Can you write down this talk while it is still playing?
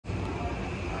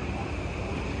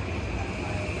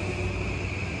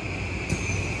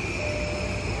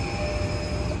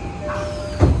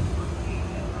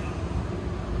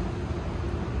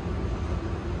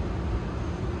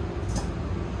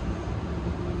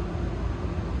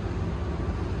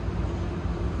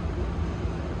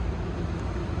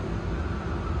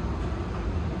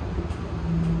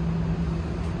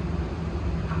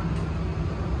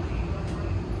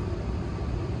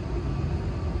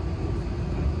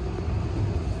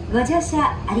ご乗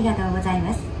車ありがとうござい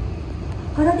ます。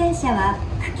この電車は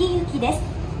久喜行きです。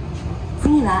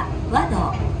次は和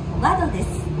戸です。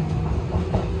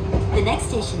 The next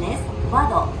station is 和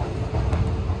戸。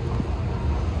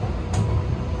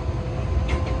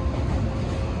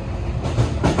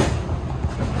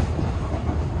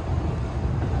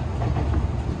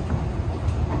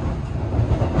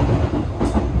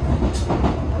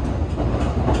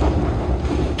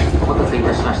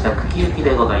久喜行き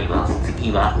でございます。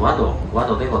次は和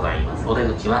戸でございます。お出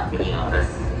口は右側で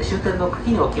す。終点の久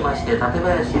喜におきまして館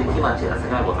林行き待ち合わせ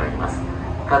がございます。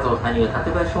加須羽生館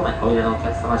林方面おいでのお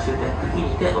客様、終点久喜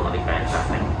にてお乗り換えくだ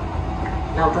さい。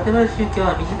なお館林行き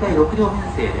は短い6両編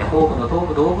成でホームの東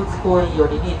武動物公園寄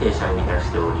りに停車をいた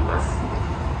しております。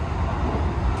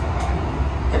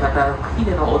また久喜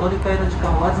でのお乗り換えの時間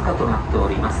はわずかとなってお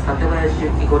ります。館林行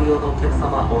きご利用のお客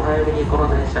様、お早めにこの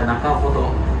電車中ほ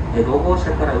ど5号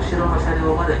車から後ろの車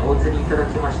両までお移りいただ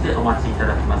きましてお待ちいた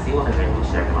だきますようお願い申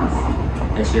し上げます。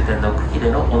終点の久喜で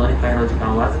のお乗り換えの時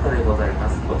間はわずかでございま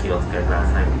す。お気をつけくだ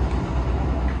さい。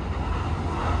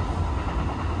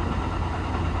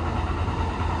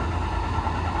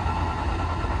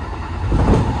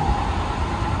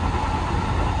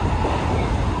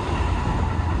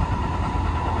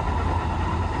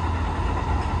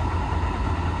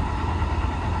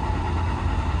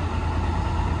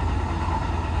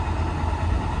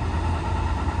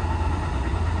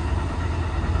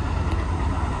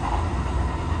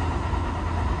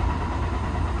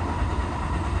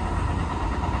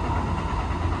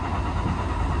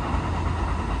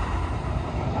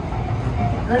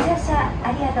ご乗車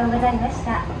ありがとうございまし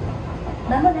た。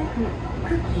まもなく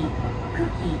久喜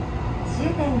終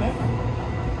点です。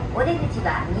お出口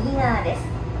は右側です。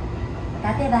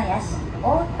館林、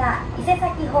太田、伊勢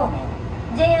崎方面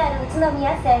JR 宇都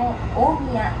宮線大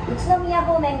宮、宇都宮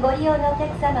方面ご利用のお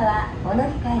客様はお乗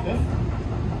り換えです。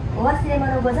お忘れ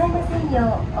物ございません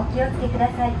ようお気をつけくだ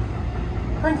さい。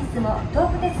本日も東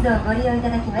武鉄道をご利用いた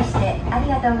だきましてあり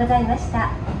がとうございまし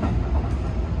た。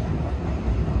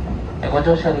ご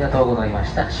乗車ありがとうございま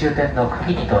した。終点の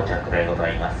久喜に到着でござ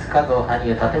います。加須羽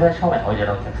生館林方面おいで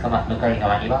のお客様、向かい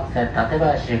側2番線館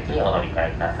林行きにお乗り換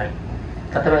えください。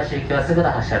館林行きはすぐ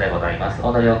の発車でございます。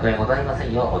お乗り遅れございませ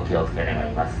んようお気をつけ願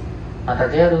います。また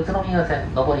JR 宇都宮線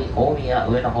上り大宮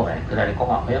上野方面下り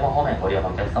駒上野方面ご利用の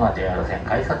お客様、 JR 線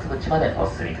改札口までお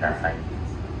進みください。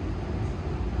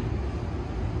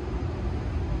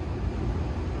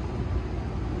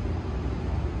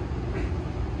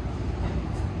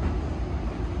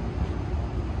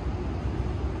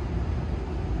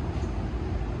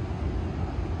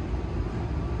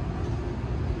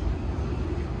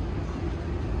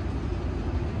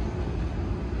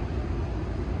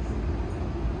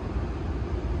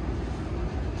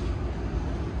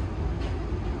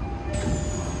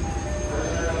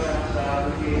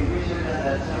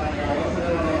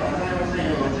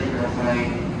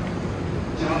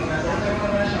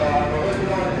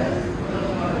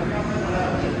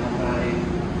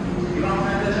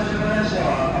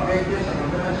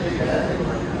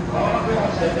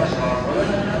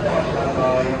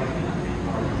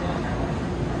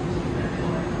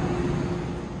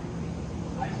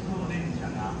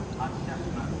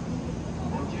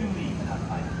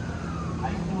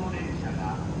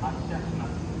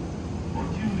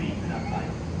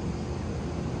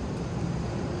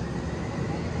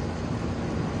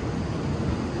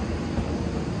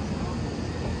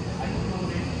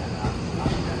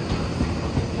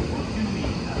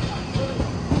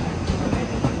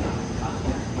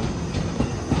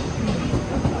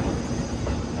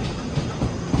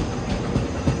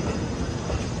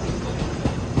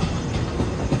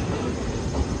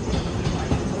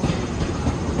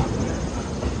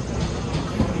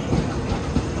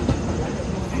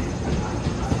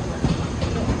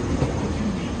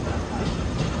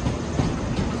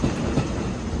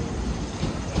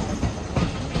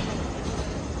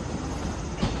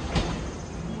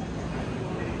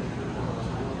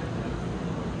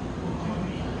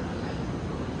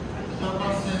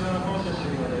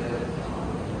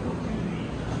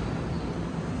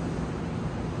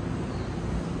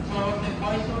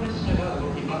回送列車が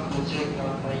動きます。ご注意くだ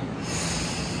さい。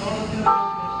到着しました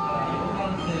4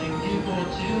番線急行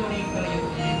中央臨海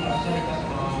行き発車いたし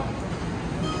ます。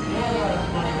ドアが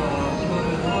閉まります。しばら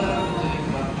くドアが